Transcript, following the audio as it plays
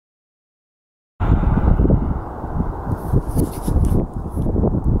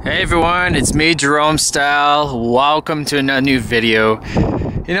Hey everyone, it's me, JeromeStyle. Welcome to another new video.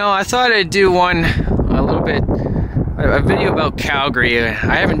 You know, I thought I'd do a video about Calgary.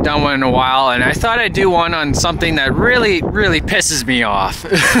 I haven't done one in a while, and I thought I'd do one on something that really pisses me off.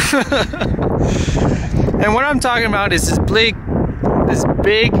 And what I'm talking about is this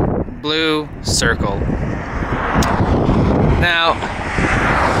big blue circle. Now,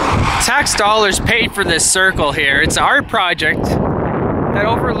 tax dollars paid for this circle here. It's an art project that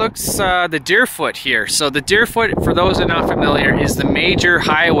overlooks the Deerfoot here. So the Deerfoot, for those who are not familiar, is the major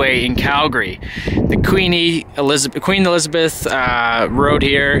highway in Calgary. The Queen Elizabeth Road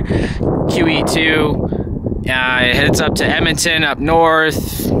here, QE2, it heads up to Edmonton, up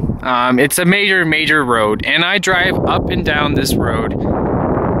north. It's a major road, and I drive up and down this road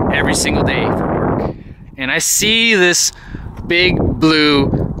every single day for work. And I see this big blue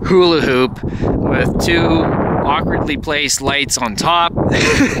hula hoop with two awkwardly placed lights on top.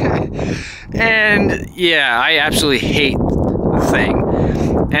 And yeah, I absolutely hate the thing.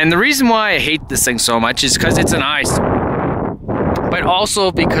 And the reason why I hate this thing so much is because it's an eyesore, but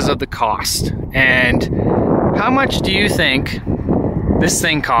also because of the cost. And how much do you think this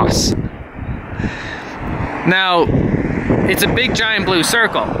thing costs? Now, it's a big giant blue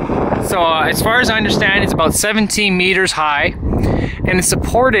circle. So as far as I understand, it's about 17 meters high, and it's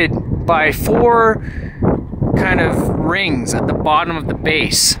supported by 4 kind of rings at the bottom of the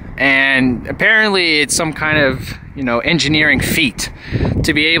base. And apparently it's some kind of, you know, engineering feat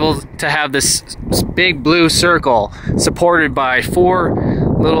to be able to have this big blue circle supported by 4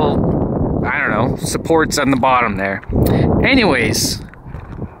 little, I don't know, supports on the bottom there. Anyways,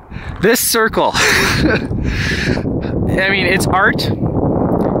 this circle, I mean, it's art,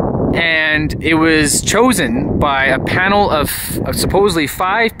 and it was chosen by a panel of supposedly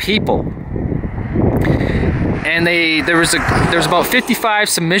 5 people. And there was about 55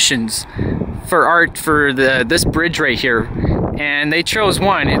 submissions for art for this bridge right here, and they chose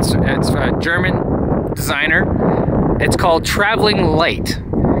one. It's a German designer. It's called Traveling Light.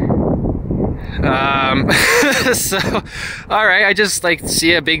 So, all right, I just like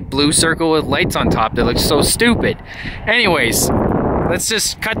see a big blue circle with lights on top that looks so stupid. Anyways, let's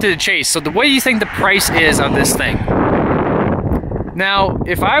just cut to the chase. So what do you think the price is on this thing? Now,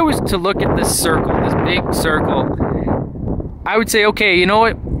 if I was to look at this circle, this big circle, I would say, okay, you know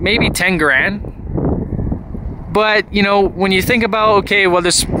what, maybe 10 grand. But, you know, when you think about, okay, well,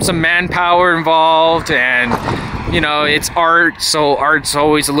 there's some manpower involved, and, you know, it's art, so art's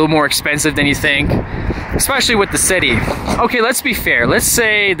always a little more expensive than you think, especially with the city. Okay, let's be fair. Let's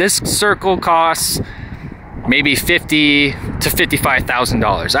say this circle costs maybe $50,000 to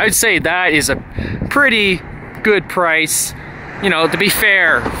 $55,000. I would say that is a pretty good price, you know, to be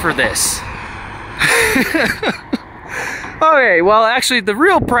fair for this. Okay, well, actually, the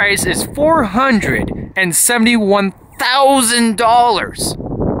real price is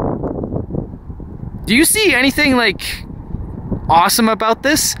 $471,000. Do you see anything, like, awesome about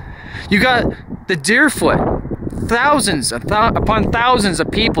this? You got the Deerfoot, thousands upon thousands of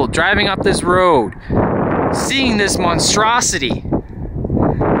people driving up this road, seeing this monstrosity.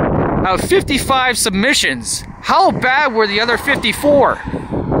 Out of 55 submissions, how bad were the other 54?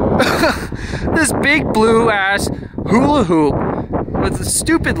 This big blue ass hula hoop with the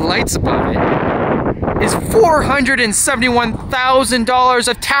stupid lights above it is $471,000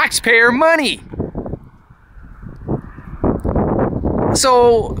 of taxpayer money.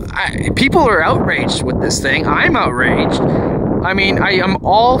 So people are outraged with this thing. I'm outraged. I mean, I am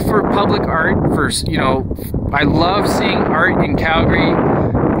all for public art. You know, I love seeing art in Calgary.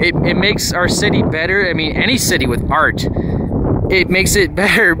 It makes our city better. I mean, any city with art, it makes it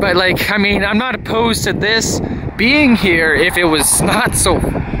better. But like, I mean, I'm not opposed to this being here if it was not so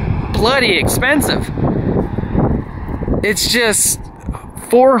bloody expensive. It's just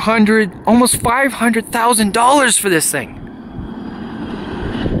almost $500,000 for this thing.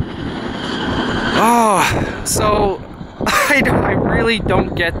 Oh, so I really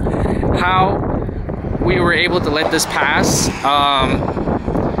don't get how we were able to let this pass.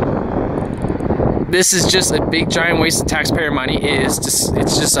 This is just a big giant waste of taxpayer money. It's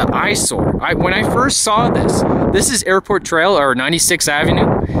just an eyesore. When I first saw this is Airport Trail, or 96th Avenue.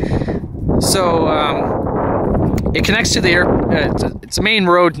 So it connects to the it's a main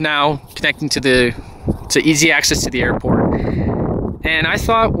road now, connecting to easy access to the airport. And I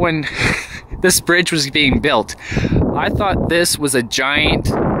thought when this bridge was being built, I thought this was a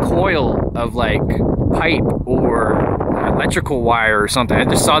giant coil of like pipe or electrical wire or something. I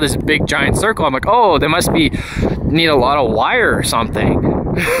just saw this big giant circle. I'm like, oh, they must need a lot of wire or something.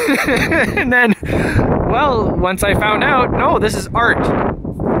 And then, well, once I found out, no, this is art.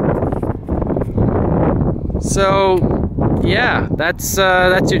 So yeah, that's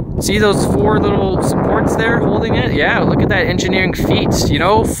your, see those 4 little supports there holding it? Yeah, look at that engineering feat, you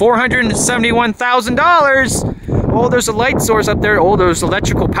know, $471,000. Oh, there's a light source up there. Oh, there's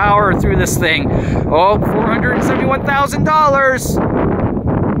electrical power through this thing. Oh,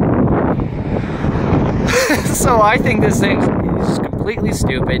 $471,000. So I think this thing is completely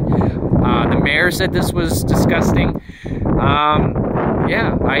stupid. The mayor said this was disgusting.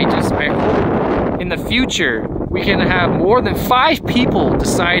 Yeah, I hope in the future we can have more than 5 people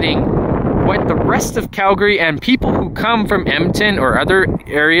deciding what the rest of Calgary and people who come from Edmonton or other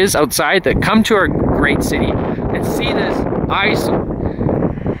areas outside that come to our great city and see this eyesore.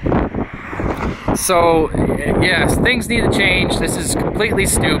 So yes, things need to change. This is completely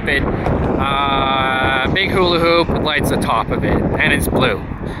stupid. Big hula hoop with lights on top of it, and it's blue.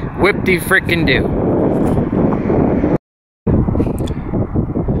 Whip-de-frickin-do.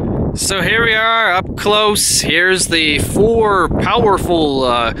 So here we are up close. Here's the 4 powerful,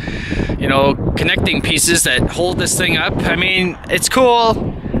 you know, connecting pieces that hold this thing up. I mean, it's cool.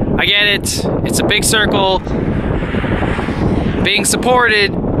 I get it. It's a big circle being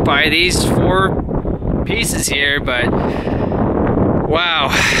supported by these 4 pieces here, but wow.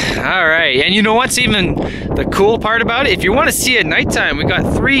 All right. And you know what's even the cool part about it? If you want to see it at nighttime, we got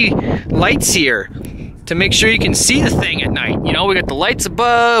 3 lights here to make sure you can see the thing at night. You know, we got the lights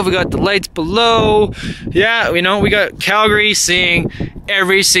above, we got the lights below. Yeah, you know, we got Calgary seeing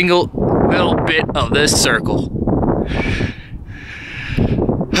every single little bit of this circle.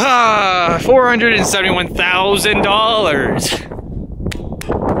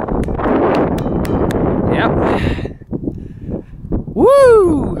 $471,000. Yep.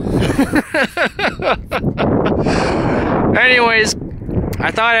 Woo! Anyways,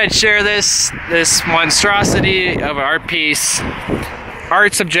 I thought I'd share this monstrosity of an art piece.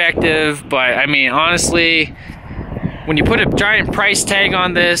 Art's subjective, but I mean, honestly, when you put a giant price tag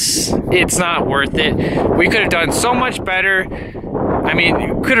on this, it's not worth it. We could have done so much better. I mean,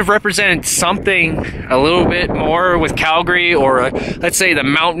 you could have represented something a little bit more with Calgary, or let's say the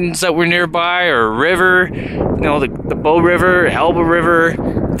mountains that were nearby, or a river, you know, the Bow River, Elba River,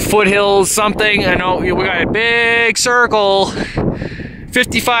 foothills, something. I know we got a big circle.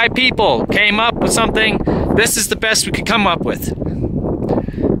 55 people came up with something. This is the best we could come up with.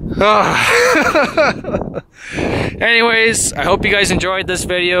 Anyways, I hope you guys enjoyed this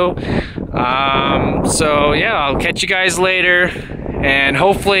video. So yeah, I'll catch you guys later. And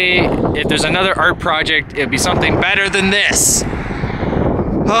hopefully, if there's another art project, it'll be something better than this.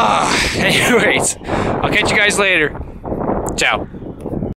 Anyways, I'll catch you guys later. Ciao.